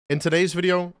In today's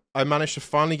video, I managed to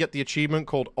finally get the achievement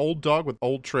called Old Dog with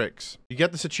Old Tricks. You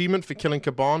get this achievement for killing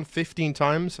Kaban 15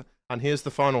 times, and here's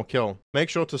the final kill. Make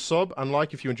sure to sub and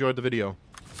like if you enjoyed the video.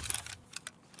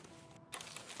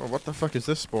 Oh, what the fuck is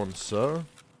this spawn, sir?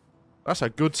 That's a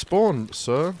good spawn,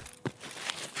 sir.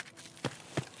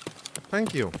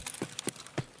 Thank you.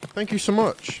 Thank you so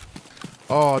much.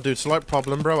 Oh, dude, slight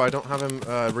problem, bro. I don't have him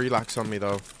relax on me,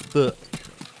 though. Fuck.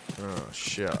 Oh,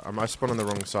 shit. I spawned on the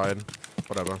wrong side.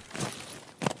 Whatever.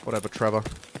 Whatever, Trevor.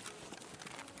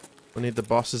 We need the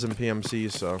bosses and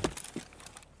PMCs, so.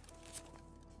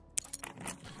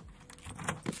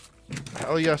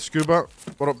 Hell yeah, Scuba.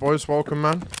 What up, boys? Welcome,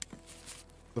 man.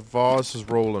 The vase is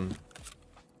rolling.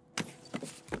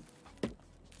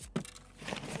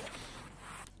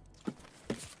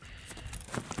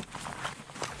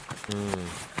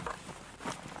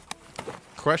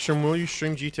 Question, will you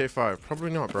stream GTA 5?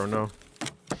 Probably not, bro, no.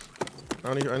 I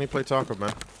only play Tarkov,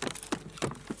 man.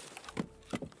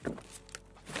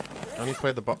 I only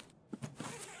play the bot.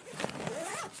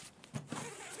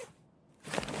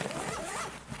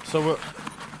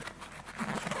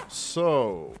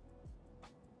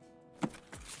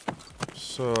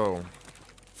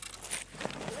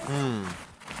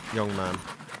 Young man.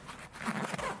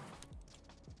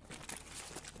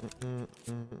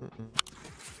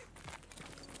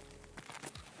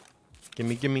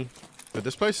 Gimme. But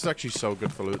this place is actually so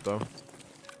good for loot, though.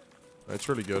 It's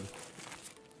really good.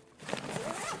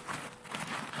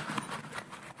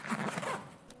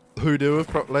 Who do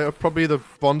it later? Probably the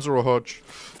Bonza or Hodge.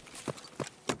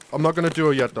 I'm not gonna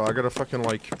do it yet, though. I gotta fucking,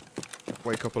 like,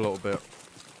 wake up a little bit.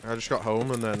 I just got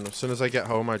home, and then as soon as I get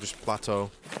home, I just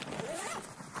plateau.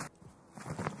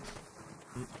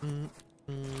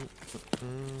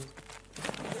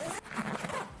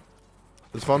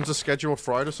 Is Bonza schedule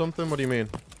fried or something? What do you mean?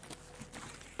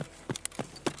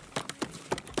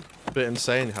 Bit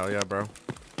insane, hell yeah, bro.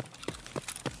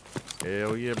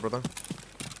 Hell yeah, brother.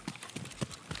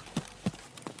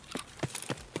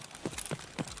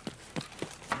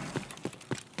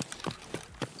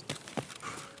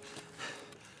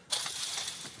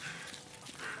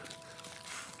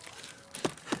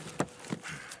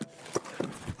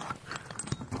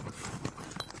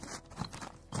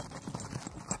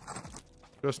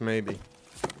 Just maybe.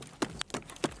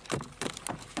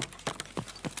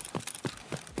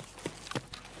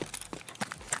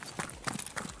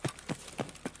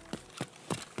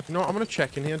 You know what, I'm gonna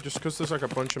check in here just because there's like a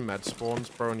bunch of med spawns,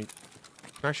 bro, and you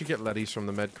can actually get letties from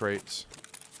the med crates.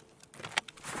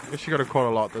 I guess you gotta quite a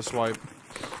lot this wipe.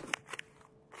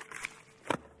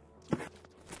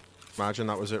 Imagine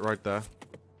that was it right there.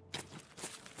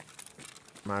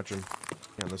 Imagine.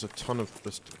 Yeah, there's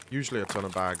usually a ton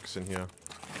of bags in here.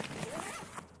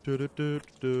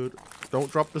 Don't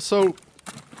drop the soap.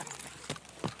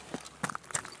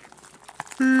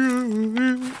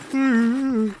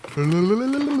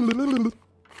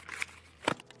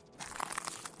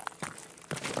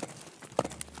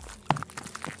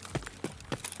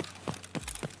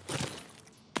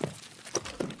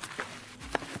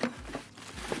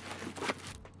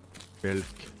 Milk.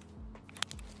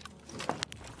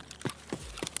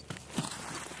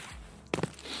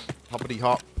 Hoppity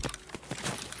hop.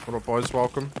 What up, boys?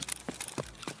 Welcome.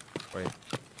 Wait,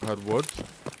 I had wood.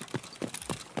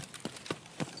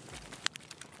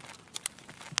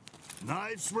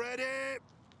 Knives ready.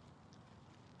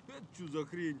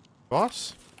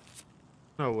 Boss?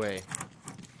 No way.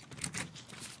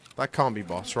 That can't be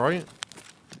boss, right?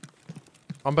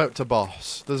 I'm about to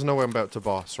boss. There's no way I'm about to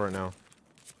boss right now.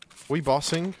 We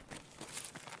bossing?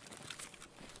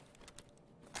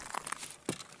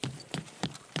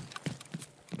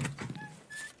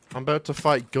 I'm about to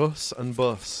fight Gus and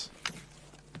Bus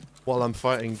while I'm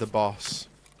fighting the boss.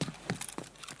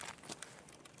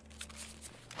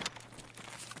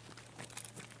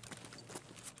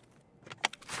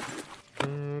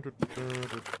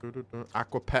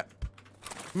 Aquapep.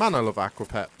 Man, I love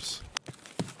Aquapeps.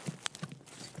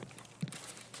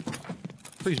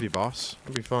 Please be boss.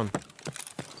 It'll be fun.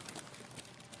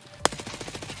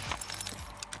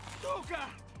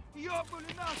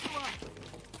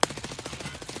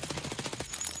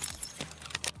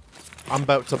 I'm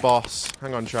about to boss.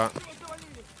 Hang on, chat.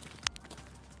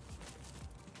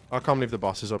 I can't believe the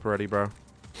boss is up already, bro.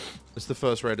 It's the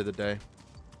first raid of the day.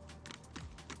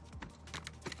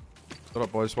 What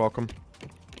up, boys? Welcome.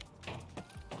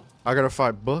 I gotta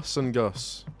fight Bus and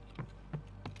Gus.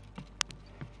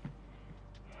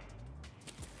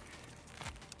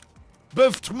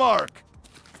 Biffed mark.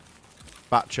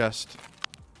 Bat chest.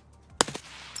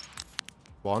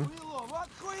 One.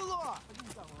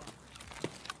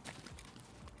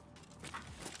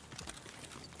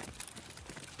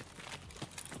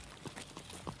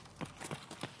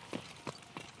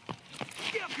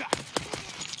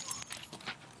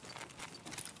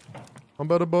 I'm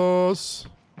better, boss.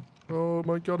 Oh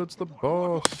my god, it's the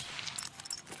boss.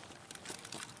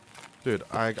 Dude,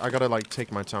 I gotta like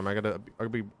take my time. I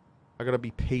gotta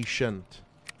be patient.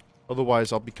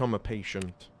 Otherwise, I'll become a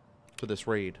patient to this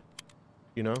raid.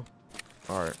 You know?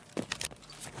 Alright.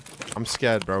 I'm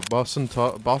scared, bro. Boss and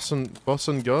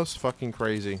Gus, fucking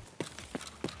crazy.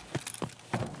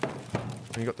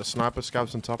 And you got the sniper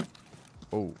scouts on top.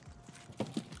 Oh.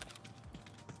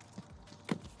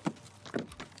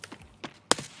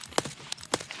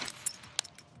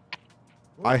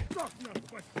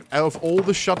 Out of all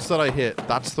the shots that I hit,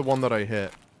 that's the one that I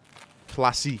hit.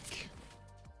 Classique.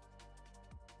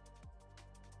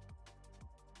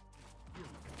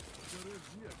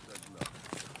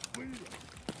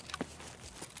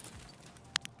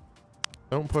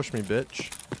 Don't push me,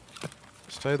 bitch.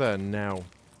 Stay there now,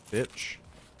 bitch.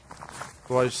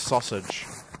 Otherwise, sausage.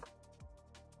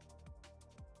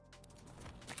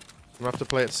 I'm gonna have to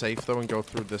play it safe, though, and go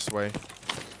through this way.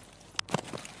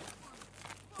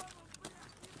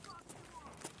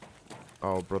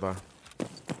 Oh, brother.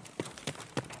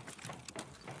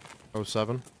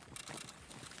 07.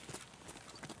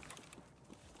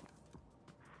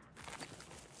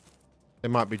 It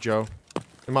might be Joe.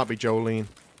 It might be Jolene.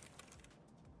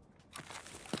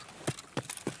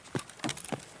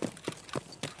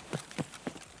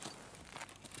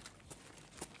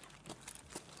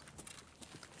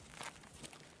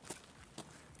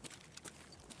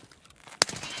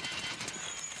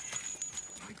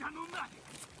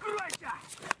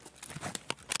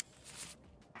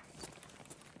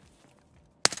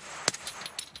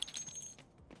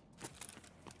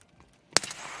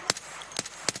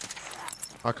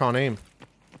 I can't aim.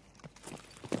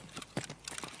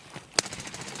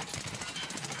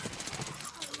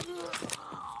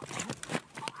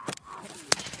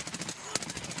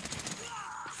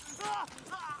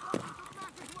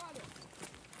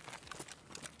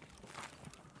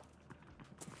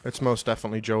 It's most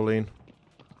definitely Jolene.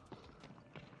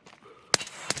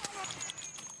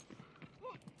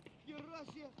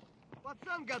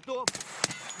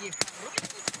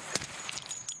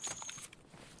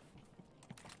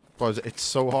 Boys, it's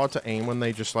so hard to aim when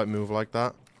they just like move like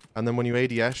that. And then when you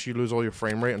ADS, you lose all your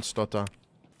frame rate and stutter.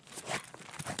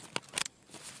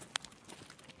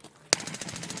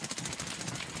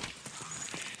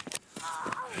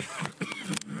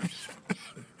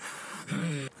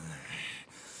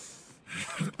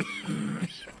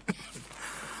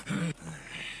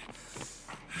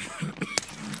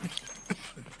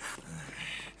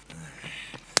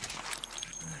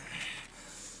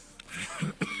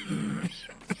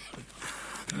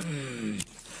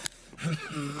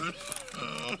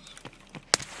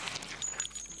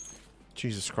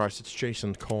 Jesus Christ, it's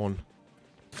Jason Korn.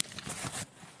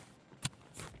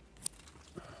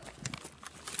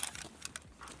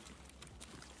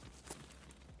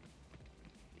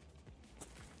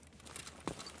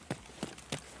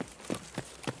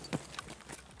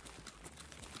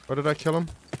 Where did I kill him?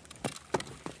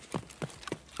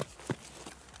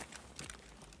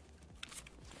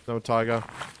 No tiger.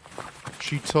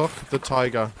 She took the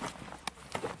tiger.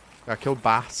 I killed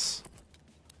Bass.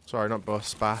 Sorry, not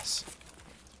Bus, Bass.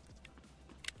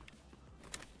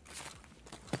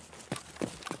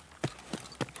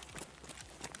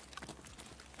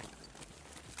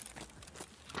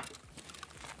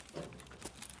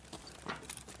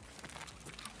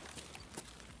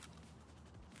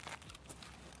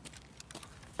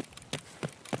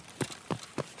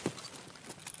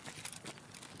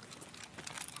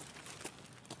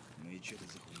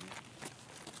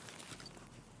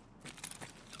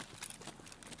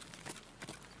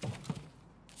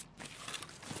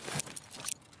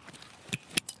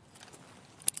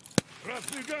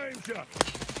 Разбегаемся!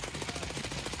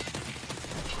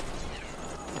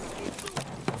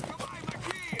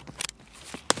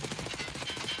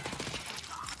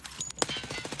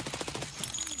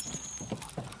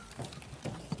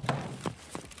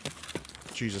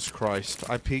 Jesus Christ.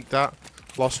 I peeked that,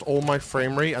 lost all my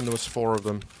frame rate, and there was 4 of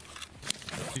them.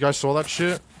 You guys saw that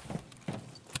shit?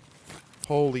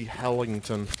 Holy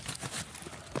Hellington.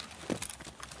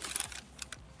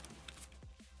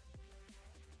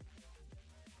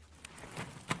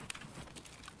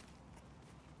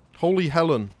 Holy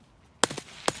Helen.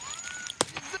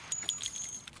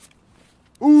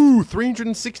 Ooh,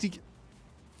 360.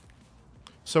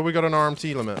 So we got an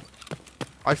RMT limit.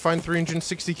 I find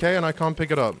 360k and I can't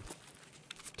pick it up.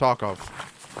 Tarkov.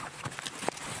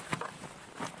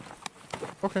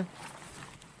 Okay.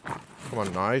 Come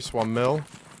on, nice. 1 mil.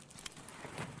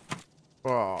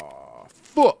 Oh,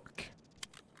 fuck.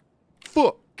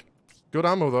 Fuck. Good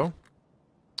ammo, though.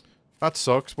 That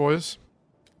sucks, boys.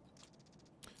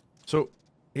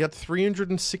 He had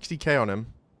 360k on him.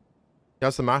 He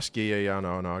has the mask. Yeah,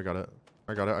 no, I got it.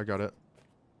 I got it.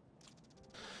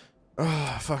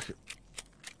 Oh, fuck.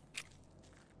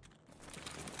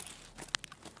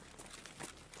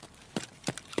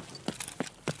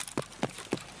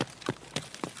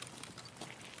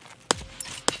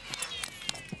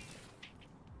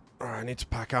 Oh, I need to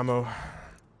pack ammo.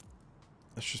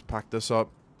 Let's just pack this up.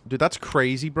 Dude, that's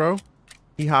crazy, bro.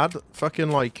 He had fucking,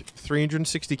 like,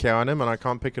 360k on him, and I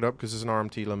can't pick it up because there's an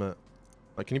RMT limit.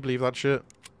 Like, can you believe that shit?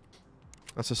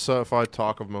 That's a certified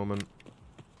Tarkov moment.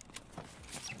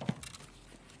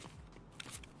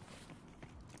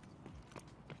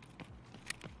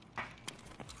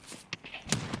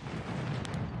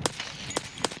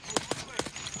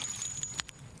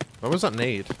 What was that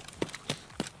nade?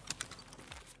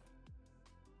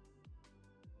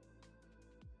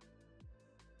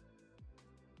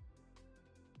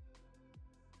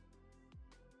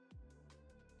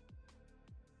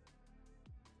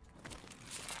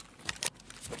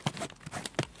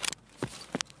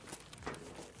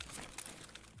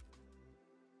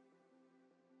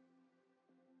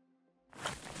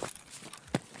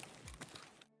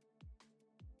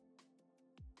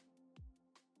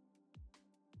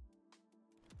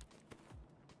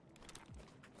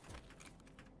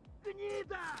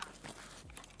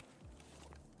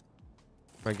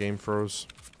 My game froze.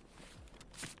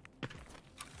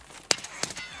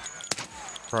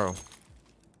 Bro.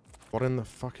 What in the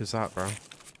fuck is that, bro?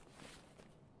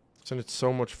 Sent it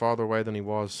so much farther away than he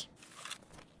was.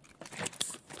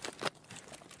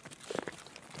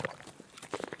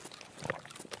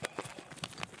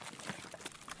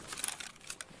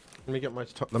 Let me get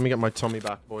my tummy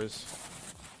back, boys.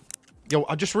 Yo,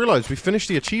 I just realized we finished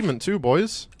the achievement too,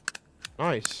 boys.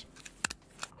 Nice.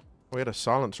 Oh, he had a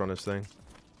silencer on this thing.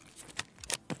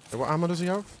 Hey, what ammo does he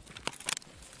have?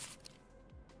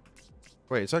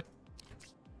 Wait, is that...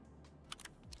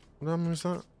 What ammo is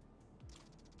that?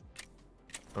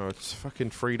 Oh, it's fucking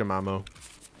freedom ammo.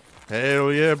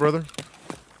 Hell yeah, brother.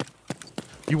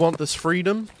 You want this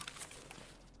freedom?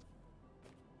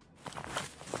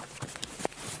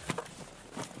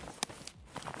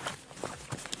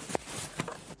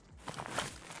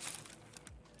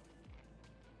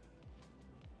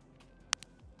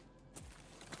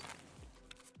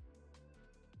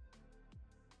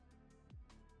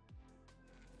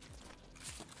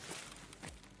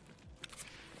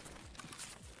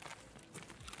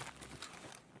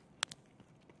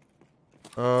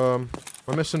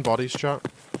 We're missing bodies, chat.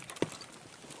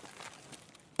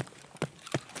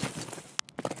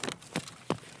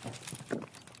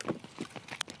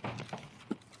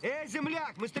 Эй,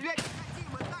 земляк, мы стрелять не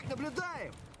хотим, мы так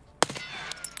наблюдаем.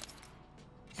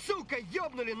 Сука,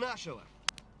 ёбнули нашего.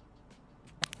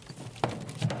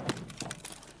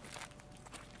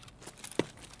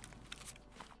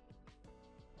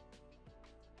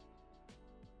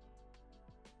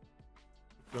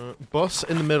 Bus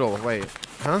in the middle. Wait.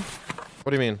 Huh? What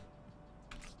do you mean?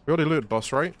 We already looted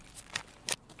bus, right?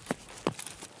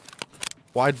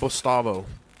 Wide Gustavo.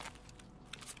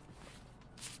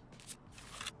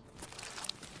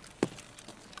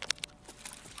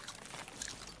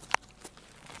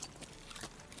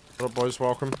 What up, boys?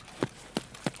 Welcome.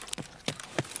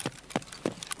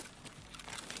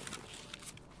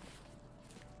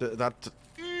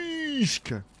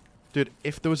 Dude,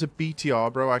 if there was a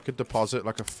BTR, bro, I could deposit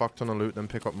like a fuck ton of loot and then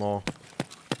pick up more.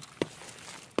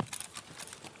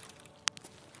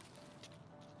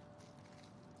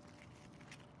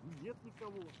 Нет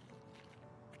никого.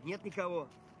 Нет никого.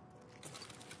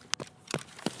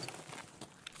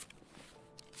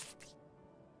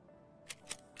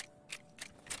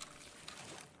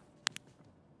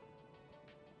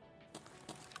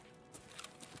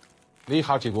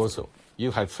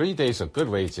 You had 3 days of good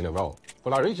raids in a row,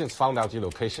 but our agents found out your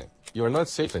location. You are not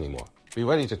safe anymore. Be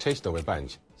ready to taste the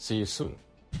revenge. See you soon.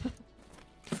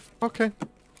 Okay.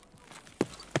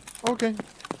 Okay.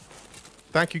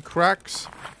 Thank you, cracks.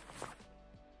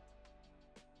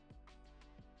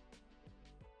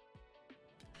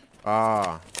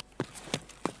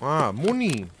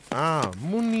 Money.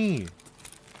 Money.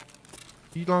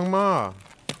 Ilang ma.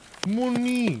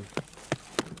 Money.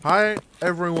 Hi,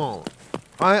 everyone.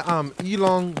 I am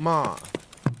Elon Ma.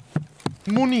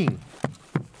 Money.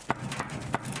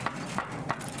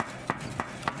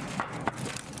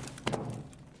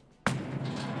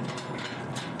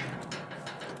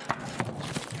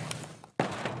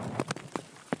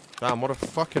 Damn, what a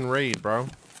fucking raid, bro.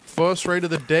 First raid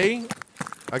of the day.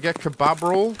 I get kebab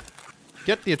roll.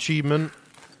 Get the achievement.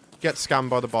 Get scammed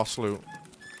by the boss loot.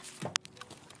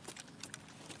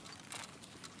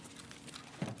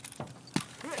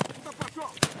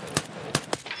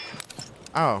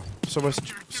 Oh, so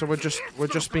we're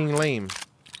just being lame.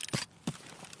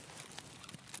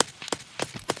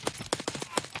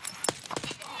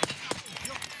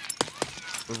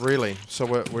 Really? So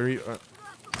we're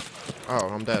oh,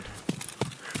 I'm dead.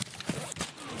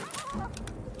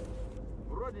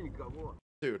 Вроде никого.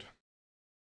 Dude.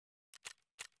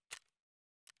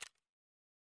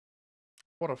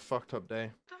 What a fucked up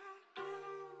day.